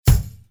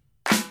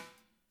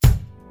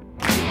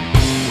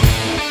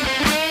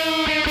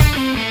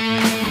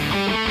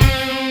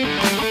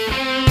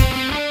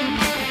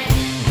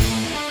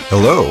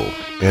Hello,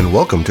 and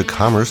welcome to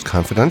Commerce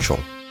Confidential.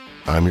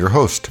 I'm your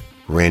host,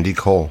 Randy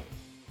Cole.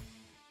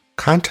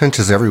 Content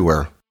is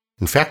everywhere.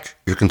 In fact,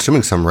 you're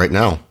consuming some right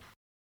now.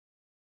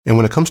 And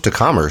when it comes to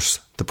commerce,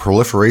 the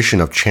proliferation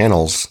of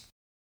channels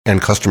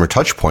and customer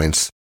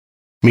touchpoints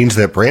means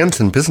that brands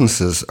and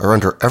businesses are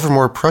under ever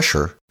more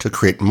pressure to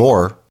create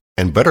more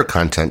and better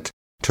content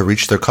to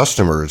reach their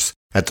customers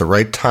at the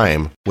right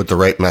time with the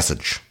right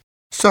message.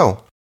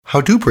 So, how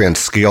do brands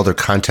scale their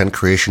content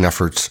creation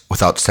efforts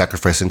without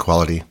sacrificing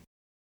quality?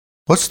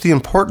 What's the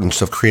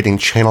importance of creating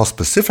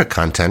channel-specific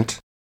content?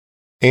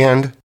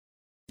 And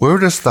where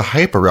does the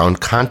hype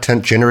around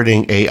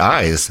content-generating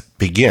AIs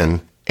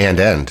begin and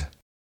end?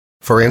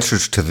 For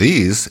answers to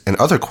these and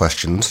other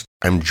questions,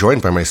 I'm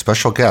joined by my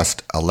special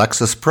guest,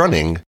 Alexis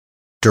Bruning,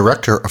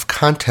 Director of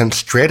Content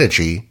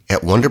Strategy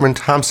at Wunderman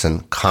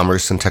Thompson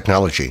Commerce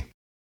Technology.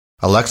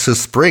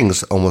 Alexis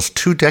brings almost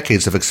 2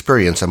 decades of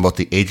experience on both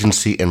the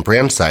agency and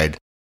brand side,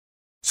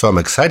 so I'm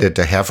excited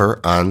to have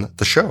her on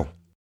the show.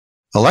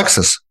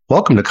 Alexis,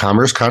 welcome to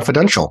Commerce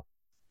Confidential.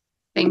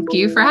 Thank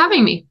you for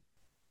having me.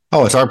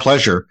 Oh, it's our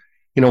pleasure.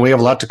 We have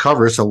a lot to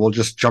cover, so we'll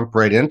just jump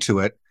right into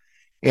it.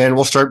 And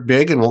we'll start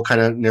big and we'll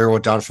kind of narrow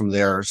it down from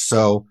there.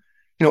 So,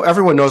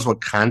 everyone knows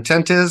what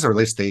content is, or at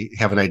least they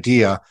have an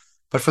idea.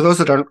 But for those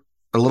that aren't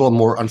a little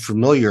more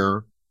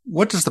unfamiliar,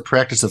 what does the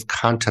practice of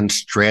content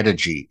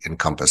strategy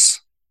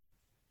encompass?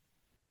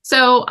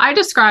 So I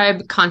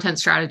describe content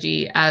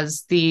strategy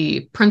as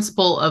the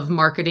principle of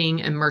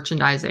marketing and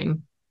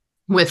merchandising,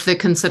 with the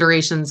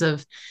considerations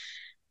of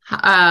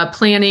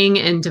planning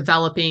and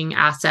developing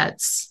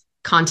assets,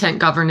 content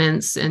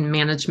governance and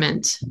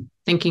management,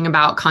 thinking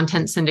about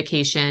content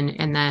syndication,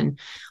 and then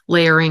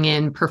layering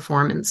in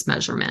performance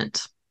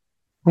measurement.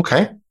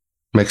 Okay,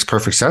 makes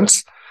perfect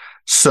sense.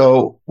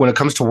 So when it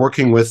comes to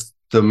working with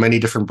the many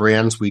different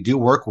brands we do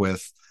work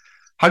with,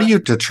 how do you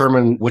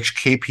determine which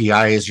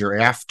KPIs you're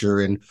after,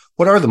 and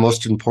what are the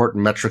most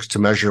important metrics to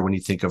measure when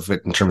you think of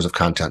it in terms of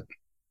content?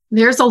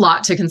 There's a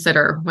lot to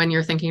consider when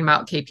you're thinking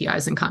about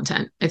KPIs and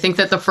content. I think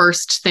that the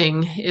first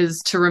thing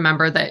is to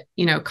remember that,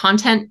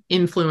 content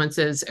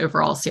influences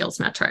overall sales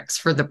metrics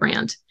for the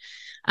brand.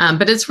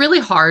 But it's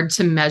really hard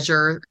to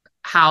measure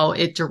how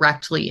it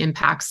directly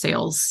impacts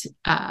sales.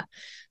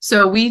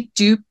 So we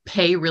do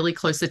pay really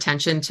close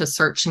attention to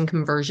search and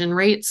conversion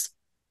rates.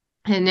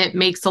 And it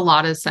makes a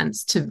lot of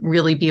sense to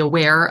really be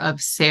aware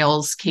of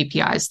sales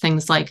KPIs,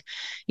 things like,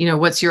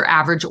 what's your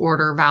average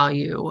order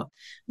value,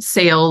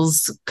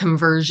 sales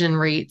conversion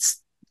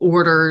rates,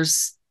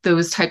 orders,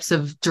 those types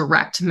of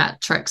direct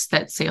metrics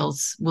that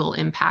sales will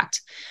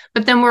impact.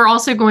 But then we're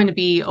also going to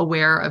be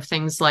aware of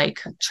things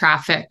like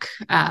traffic,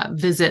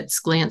 visits,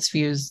 glance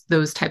views,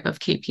 those type of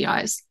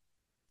KPIs.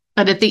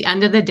 But at the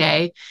end of the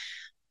day,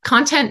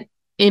 content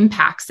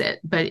impacts it,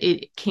 but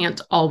it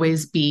can't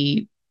always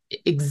be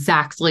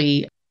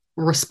exactly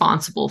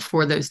responsible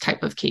for those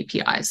type of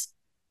KPIs.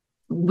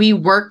 We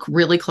work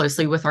really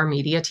closely with our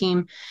media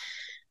team,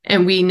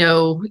 and we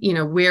know,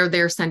 where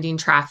they're sending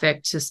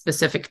traffic to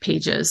specific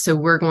pages. So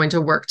we're going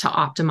to work to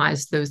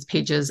optimize those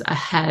pages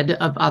ahead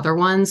of other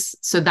ones.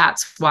 So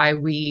that's why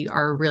we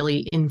are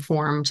really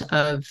informed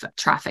of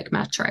traffic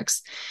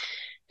metrics.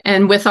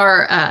 And with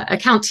our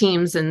account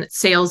teams and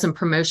sales and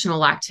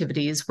promotional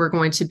activities, we're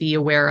going to be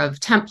aware of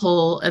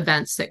tentpole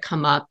events that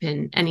come up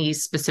in any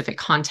specific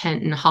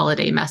content and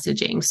holiday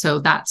messaging. So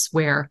that's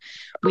where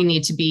we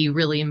need to be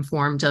really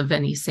informed of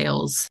any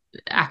sales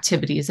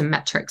activities and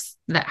metrics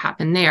that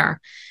happen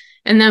there.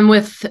 And then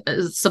with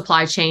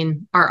supply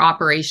chain, our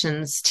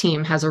operations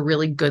team has a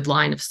really good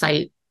line of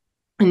sight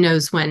and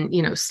knows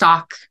when,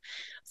 stock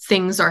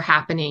things are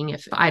happening.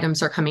 If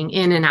items are coming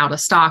in and out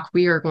of stock,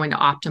 we are going to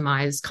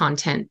optimize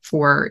content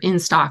for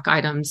in-stock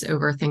items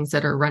over things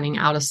that are running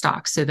out of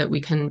stock so that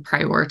we can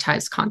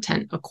prioritize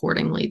content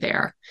accordingly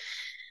there.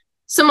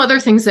 Some other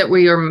things that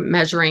we are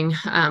measuring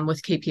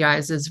with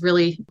KPIs is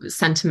really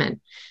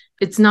sentiment.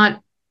 It's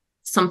not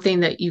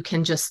something that you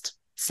can just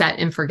set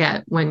and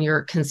forget when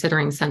you're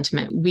considering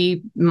sentiment.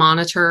 We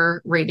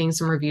monitor ratings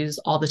and reviews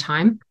all the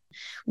time.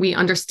 We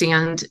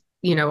understand,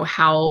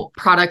 how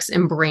products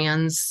and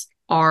brands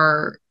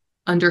are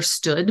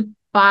understood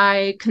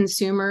by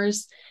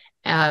consumers.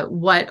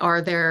 What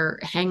are their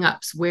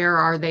hangups? Where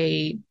are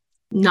they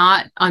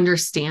not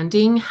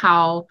understanding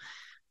how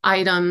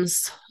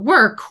items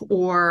work?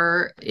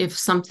 Or if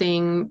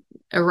something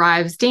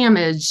arrives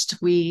damaged,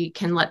 we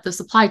can let the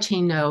supply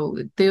chain know.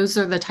 Those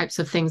are the types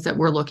of things that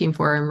we're looking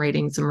for in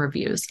ratings and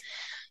reviews.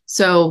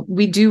 So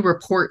we do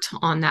report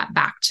on that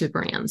back to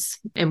brands,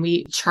 and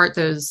we chart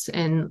those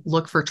and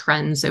look for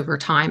trends over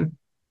time.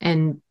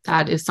 And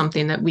that is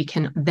something that we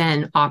can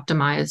then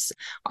optimize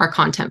our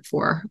content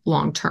for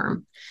long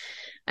term.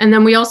 And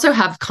then we also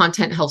have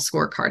content health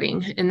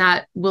scorecarding, and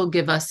that will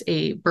give us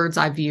a bird's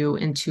eye view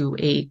into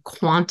a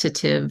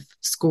quantitative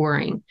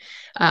scoring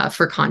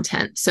for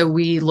content. So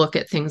we look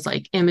at things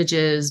like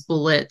images,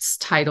 bullets,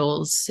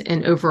 titles,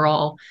 and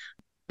overall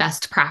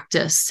best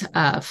practice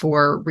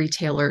for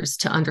retailers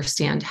to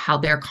understand how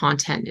their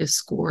content is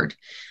scored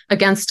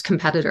against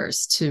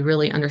competitors, to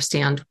really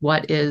understand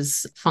what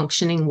is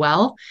functioning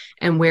well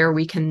and where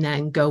we can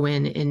then go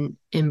in and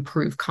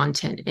improve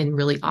content and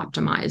really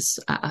optimize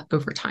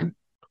over time.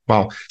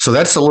 Wow. So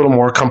that's a little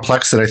more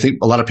complex than I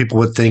think a lot of people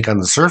would think on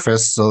the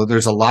surface. So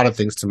there's a lot of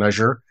things to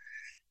measure.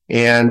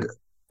 And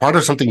part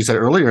of something you said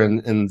earlier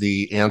in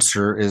the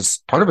answer is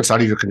part of it's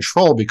out of your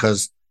control,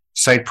 because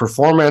site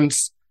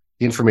performance,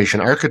 the information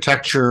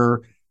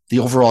architecture, the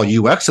overall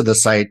UX of the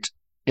site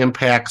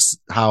impacts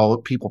how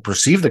people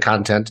perceive the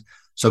content.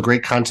 So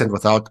great content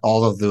without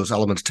all of those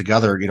elements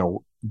together,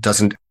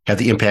 doesn't have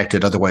the impact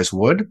it otherwise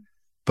would.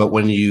 But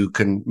when you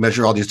can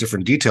measure all these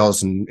different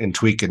details and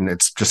tweak, and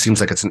it just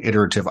seems like it's an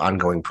iterative,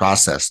 ongoing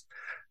process.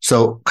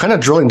 So kind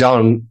of drilling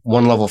down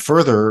one level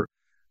further,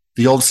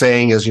 the old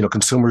saying is,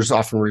 consumers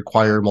often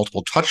require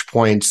multiple touch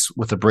points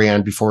with a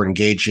brand before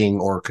engaging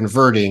or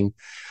converting.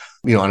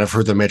 And I've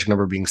heard the magic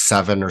number being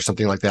 7 or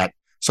something like that.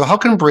 So how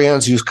can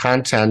brands use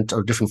content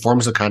or different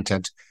forms of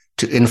content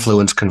to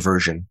influence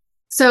conversion?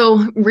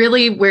 So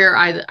really where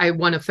I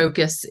want to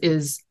focus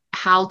is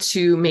how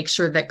to make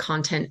sure that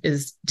content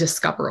is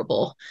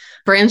discoverable.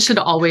 Brands should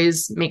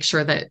always make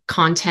sure that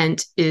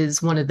content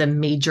is one of the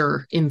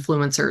major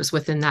influencers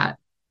within that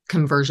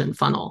conversion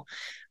funnel.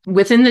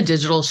 Within the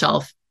digital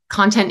shelf,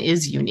 content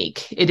is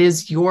unique. It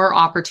is your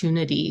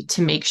opportunity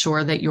to make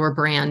sure that your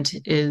brand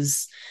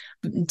is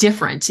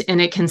different and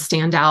it can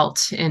stand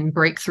out and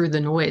break through the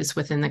noise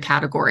within the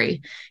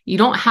category. You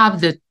don't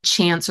have the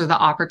chance or the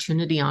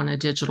opportunity on a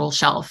digital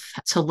shelf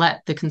to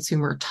let the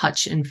consumer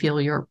touch and feel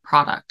your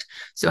product.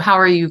 So how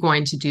are you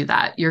going to do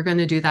that? You're going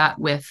to do that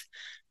with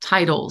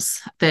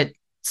titles that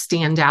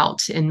stand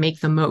out and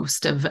make the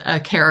most of a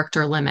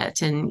character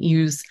limit and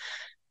use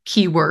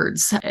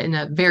keywords in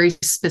a very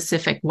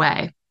specific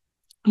way.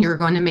 You're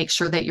going to make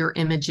sure that your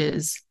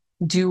images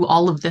do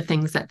all of the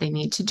things that they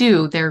need to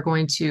do. They're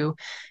going to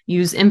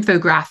use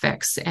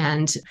infographics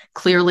and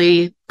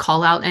clearly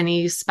call out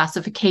any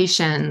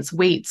specifications,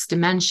 weights,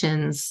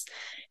 dimensions,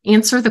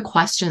 answer the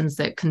questions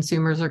that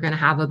consumers are going to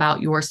have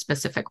about your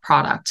specific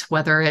product,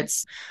 whether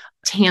it's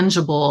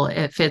tangible,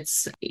 if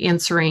it's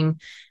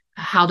answering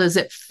how does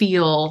it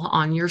feel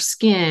on your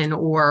skin,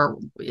 or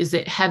is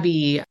it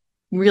heavy?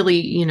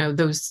 Really,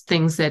 those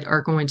things that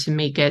are going to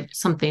make it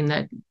something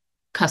that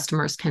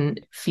customers can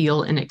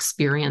feel and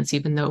experience,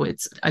 even though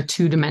it's a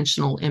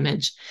two-dimensional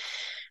image.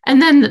 And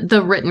then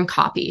the written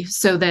copy,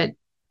 so that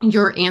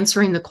you're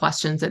answering the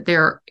questions that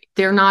they're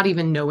not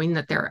even knowing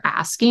that they're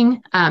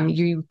asking.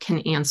 You can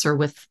answer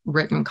with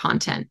written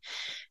content.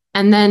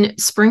 And then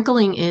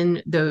sprinkling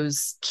in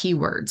those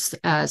keywords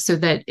so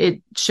that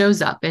it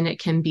shows up and it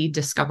can be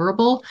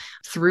discoverable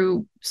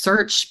through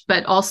search,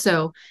 but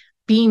also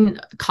being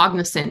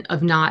cognizant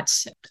of not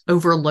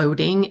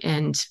overloading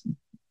and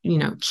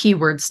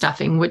keyword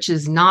stuffing, which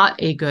is not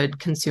a good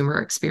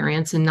consumer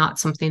experience and not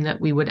something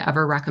that we would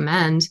ever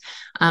recommend.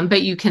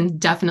 But you can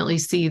definitely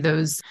see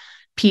those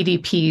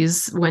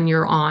PDPs when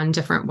you're on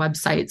different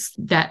websites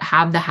that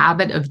have the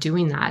habit of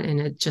doing that, and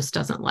it just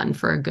doesn't lend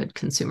for a good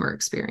consumer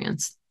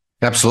experience.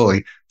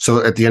 Absolutely.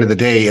 So at the end of the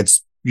day,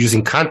 it's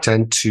using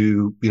content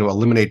to,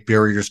 eliminate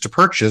barriers to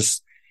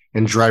purchase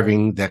and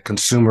driving that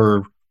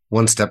consumer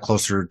one step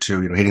closer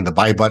to, hitting the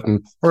buy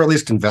button, or at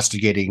least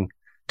investigating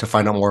to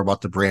find out more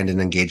about the brand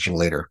and engaging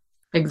later.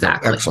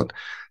 Exactly. So, excellent.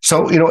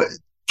 So,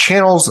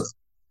 channels,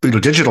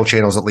 digital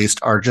channels at least,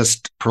 are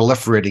just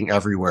proliferating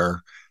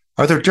everywhere.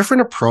 Are there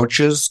different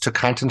approaches to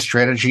content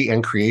strategy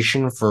and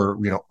creation for,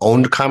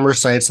 owned commerce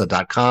sites, the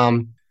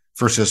 .com,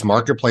 versus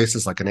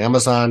marketplaces like an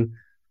Amazon,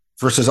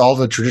 versus all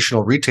the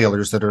traditional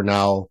retailers that are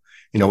now,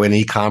 in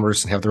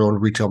e-commerce and have their own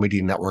retail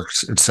media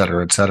networks, et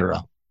cetera, et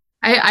cetera?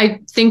 I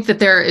think that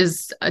there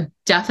is a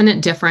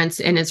definite difference,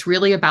 and it's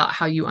really about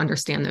how you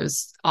understand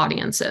those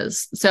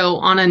audiences. So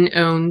on an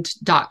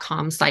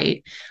owned.com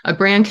site, a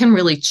brand can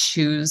really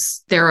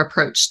choose their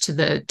approach to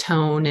the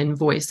tone and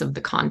voice of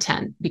the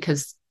content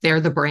because they're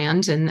the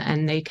brand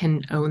and they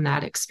can own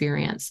that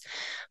experience.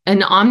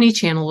 An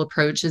omnichannel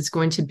approach is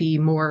going to be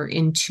more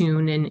in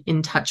tune and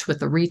in touch with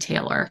the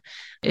retailer.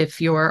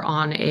 If you're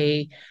on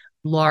a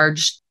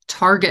large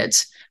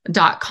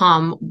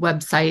Target.com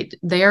website,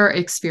 their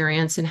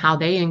experience and how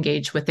they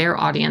engage with their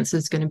audience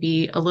is going to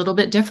be a little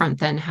bit different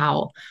than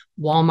how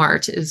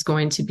Walmart is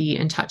going to be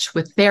in touch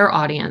with their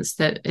audience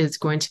that is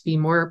going to be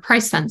more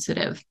price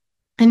sensitive,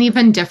 and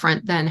even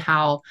different than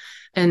how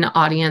an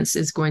audience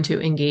is going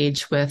to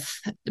engage with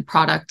the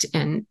product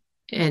and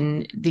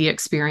the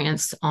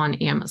experience on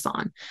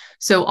Amazon.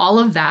 So all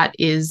of that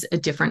is a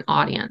different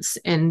audience.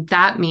 And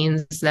that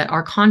means that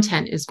our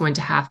content is going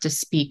to have to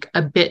speak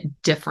a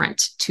bit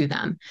different to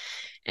them.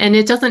 And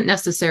it doesn't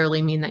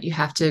necessarily mean that you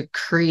have to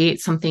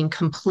create something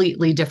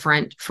completely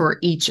different for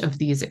each of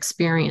these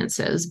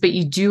experiences, but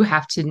you do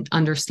have to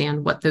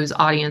understand what those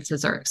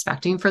audiences are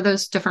expecting for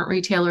those different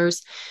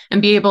retailers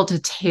and be able to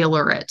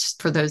tailor it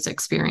for those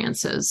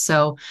experiences.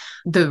 So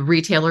the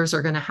retailers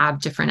are going to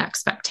have different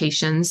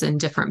expectations and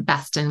different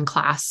best in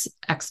class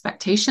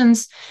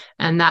expectations.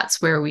 And that's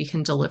where we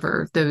can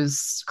deliver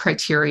those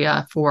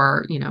criteria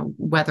for,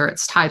 whether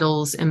it's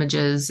titles,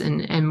 images,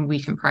 and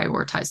we can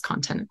prioritize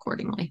content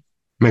accordingly.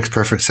 Makes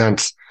perfect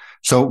sense.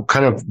 So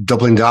kind of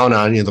doubling down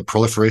on the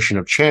proliferation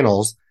of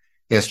channels,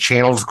 as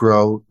channels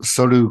grow,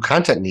 so do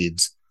content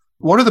needs.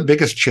 What are the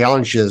biggest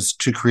challenges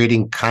to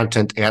creating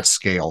content at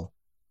scale?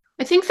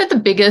 I think that the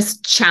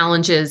biggest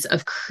challenges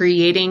of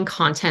creating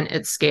content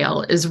at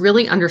scale is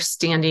really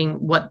understanding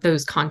what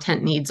those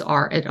content needs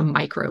are at a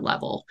micro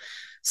level.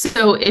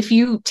 So if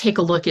you take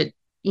a look at,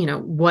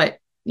 what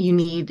you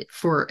need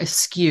for a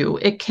SKU,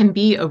 it can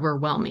be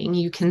overwhelming.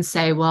 You can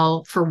say,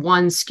 well, for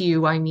one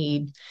SKU, I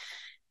need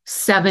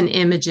 7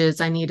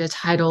 images, I need a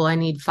title, I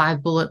need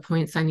 5 bullet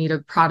points, I need a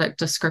product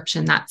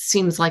description. That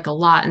seems like a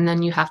lot. And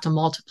then you have to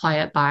multiply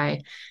it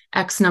by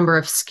X number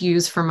of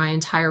SKUs for my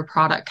entire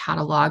product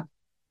catalog.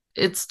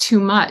 It's too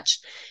much.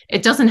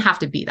 It doesn't have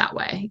to be that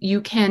way.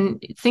 You can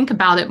think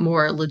about it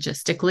more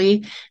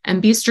logistically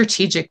and be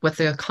strategic with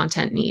the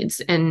content needs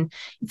and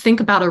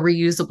think about a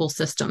reusable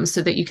system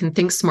so that you can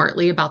think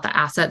smartly about the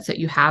assets that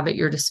you have at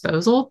your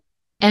disposal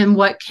and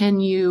what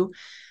can you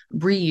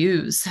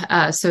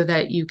reuse so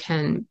that you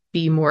can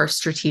be more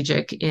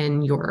strategic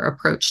in your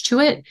approach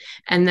to it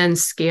and then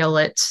scale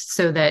it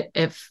so that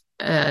if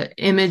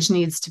image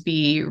needs to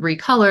be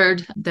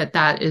recolored,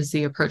 that is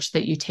the approach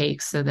that you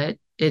take so that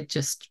it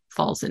just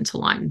falls into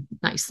line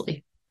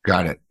nicely.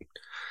 Got it.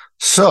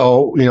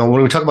 So,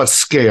 when we talk about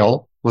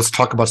scale, let's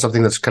talk about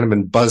something that's kind of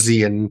been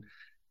buzzy and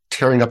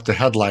tearing up the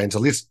headlines,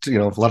 at least, a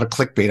lot of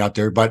clickbait out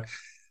there, but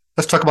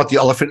let's talk about the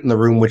elephant in the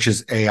room, which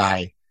is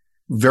AI.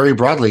 Very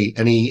broadly,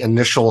 any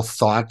initial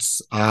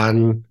thoughts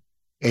on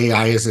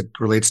AI as it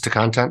relates to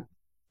content?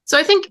 So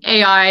I think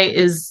AI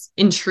is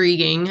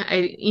intriguing.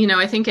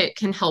 I think it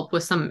can help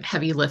with some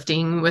heavy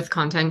lifting with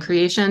content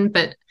creation,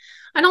 but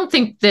I don't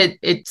think that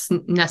it's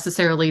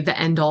necessarily the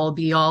end all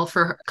be all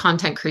for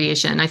content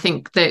creation. I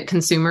think that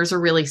consumers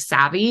are really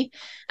savvy,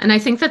 and I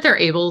think that they're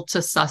able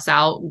to suss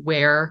out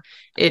where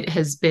it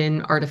has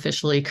been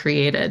artificially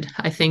created.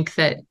 I think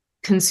that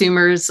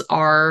consumers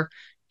are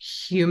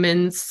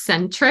human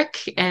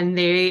centric and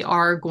they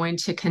are going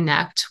to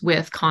connect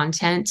with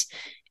content,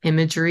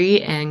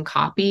 imagery, and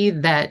copy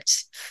that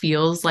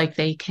feels like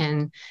they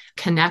can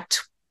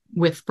connect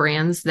with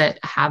brands that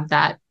have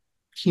that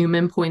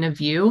human point of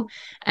view,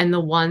 and the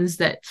ones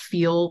that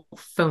feel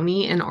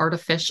phony and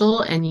artificial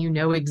and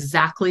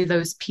exactly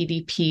those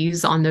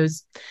PDPs on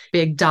those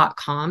big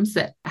 .coms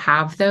that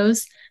have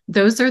those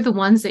are the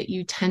ones that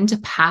you tend to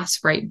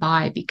pass right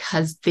by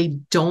because they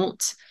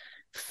don't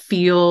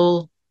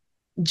feel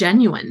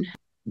genuine.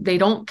 They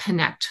don't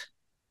connect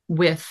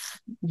with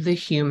the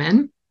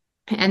human.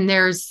 And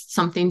there's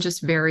something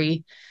just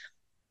very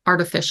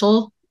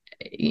artificial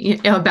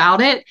about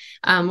it,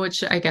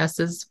 which I guess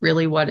is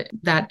really what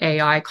that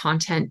AI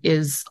content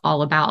is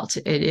all about.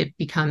 It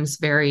becomes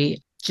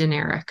very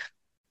generic.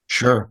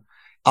 Sure.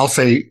 I'll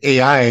say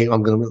AI,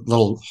 I'm going to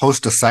little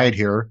host aside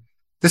here.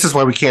 This is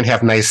why we can't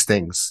have nice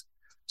things.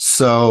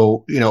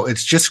 So,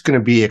 it's just going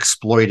to be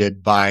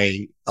exploited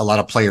by a lot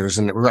of players.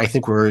 And I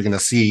think we're going to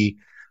see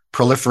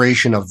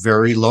proliferation of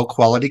very low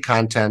quality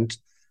content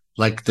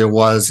like there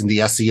was in the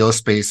SEO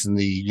space in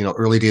the,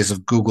 early days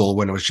of Google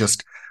when it was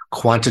just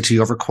quantity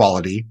over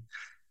quality.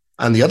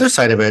 On the other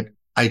side of it,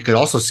 I could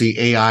also see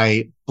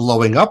AI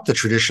blowing up the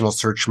traditional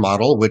search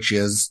model, which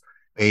is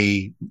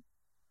a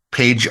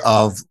page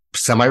of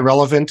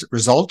semi-relevant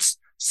results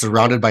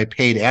surrounded by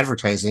paid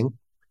advertising.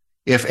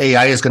 If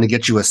AI is going to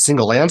get you a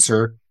single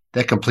answer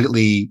that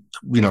completely,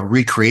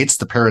 recreates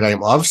the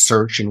paradigm of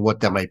search and what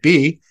that might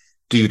be,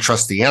 do you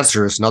trust the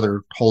answer? Is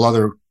another whole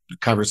other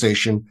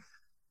conversation.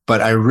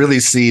 But I really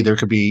see there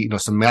could be,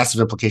 some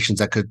massive implications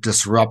that could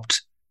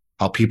disrupt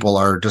how people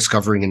are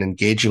discovering and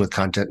engaging with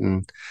content.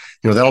 And,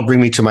 that'll bring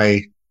me to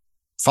my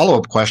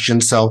follow-up question.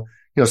 So,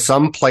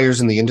 some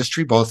players in the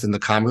industry, both in the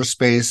commerce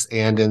space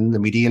and in the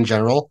media in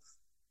general,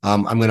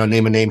 I'm going to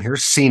name a name here,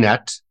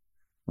 CNET,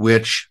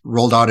 which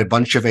rolled out a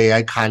bunch of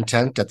AI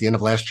content at the end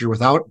of last year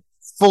without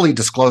fully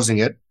disclosing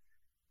it.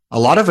 A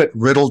lot of it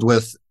riddled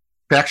with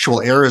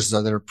factual errors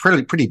that are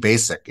pretty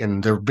basic,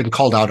 and they've been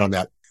called out on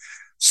that.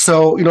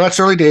 So, that's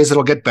early days.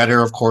 It'll get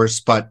better, of course,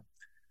 but,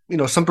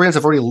 some brands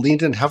have already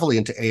leaned in heavily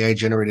into AI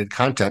generated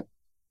content.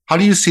 How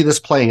do you see this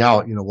playing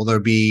out? Will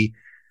there be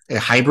a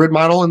hybrid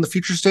model in the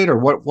future state, or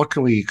what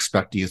can we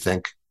expect, do you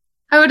think?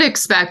 I would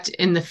expect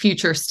in the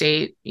future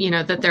state,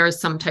 that there is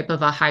some type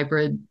of a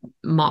hybrid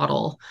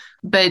model.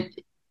 But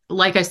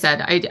like I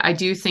said, I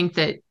do think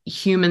that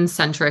human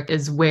centric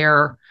is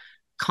where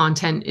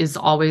content is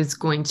always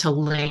going to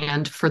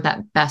land for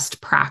that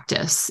best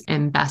practice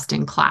and best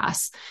in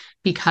class,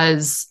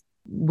 because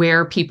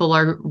where people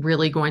are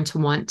really going to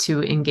want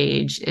to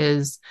engage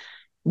is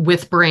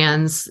with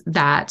brands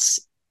that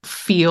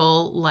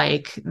feel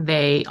like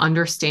they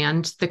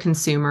understand the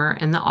consumer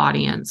and the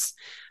audience.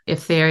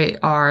 If they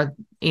are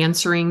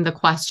answering the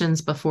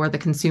questions before the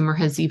consumer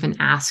has even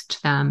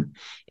asked them,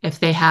 if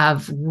they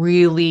have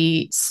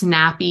really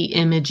snappy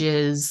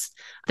images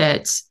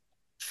that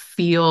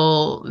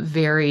feel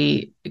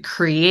very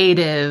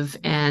creative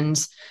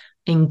and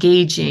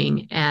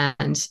engaging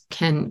and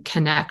can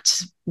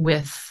connect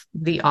with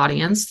the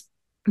audience,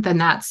 then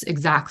that's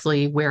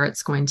exactly where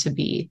it's going to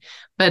be.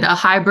 But a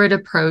hybrid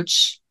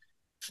approach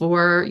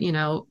for,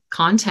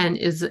 content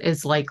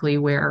is likely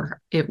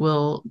where it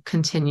will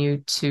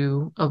continue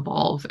to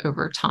evolve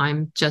over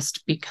time,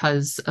 just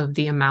because of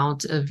the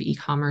amount of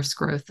e-commerce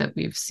growth that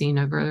we've seen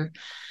over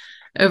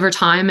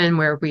time and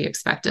where we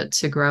expect it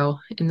to grow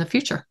in the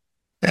future.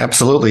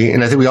 Absolutely.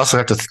 And I think we also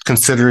have to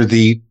consider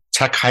the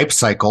tech hype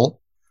cycle.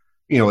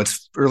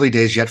 It's early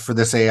days yet for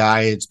this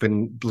AI. It's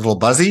been a little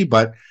buzzy,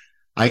 but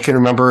I can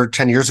remember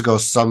 10 years ago,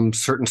 some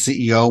certain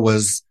CEO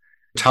was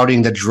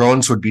touting that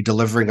drones would be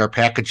delivering our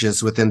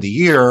packages within the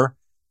year.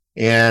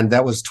 And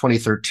that was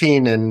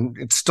 2013, and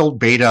it's still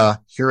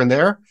beta here and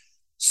there.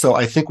 So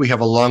I think we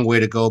have a long way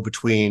to go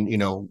between,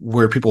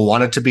 where people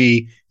want it to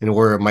be and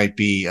where it might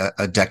be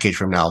a decade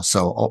from now.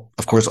 So,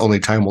 of course, only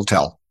time will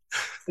tell.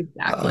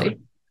 Exactly.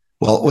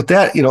 Well, with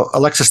that,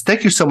 Alexis,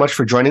 thank you so much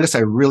for joining us. I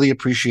really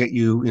appreciate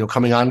you,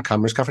 coming on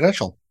Commerce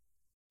Confidential.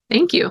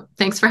 Thank you.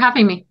 Thanks for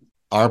having me.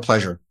 Our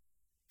pleasure.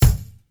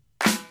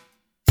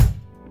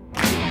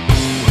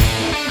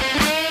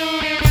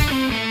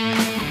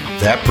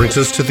 That brings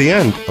us to the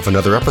end of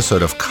another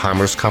episode of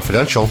Commerce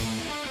Confidential.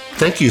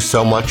 Thank you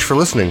so much for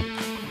listening.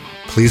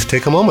 Please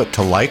take a moment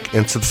to like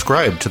and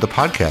subscribe to the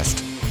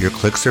podcast. Your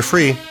clicks are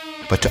free,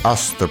 but to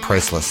us, they're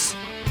priceless.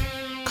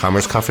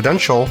 Commerce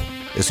Confidential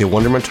is a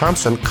Wunderman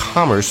Thompson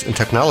Commerce and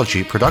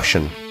Technology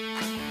production.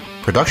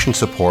 Production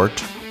support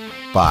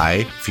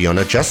by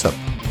Fiona Jessup.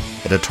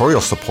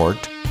 Editorial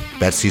support,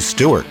 Betsy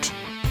Stewart.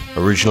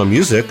 Original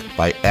music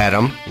by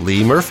Adam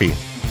Lee Murphy.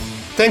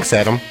 Thanks,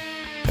 Adam.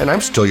 And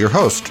I'm still your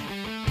host,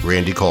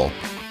 Randy Cole.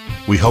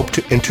 We hope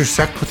to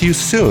intersect with you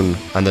soon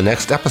on the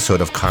next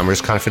episode of Commerce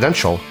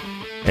Confidential.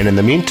 And in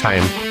the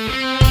meantime,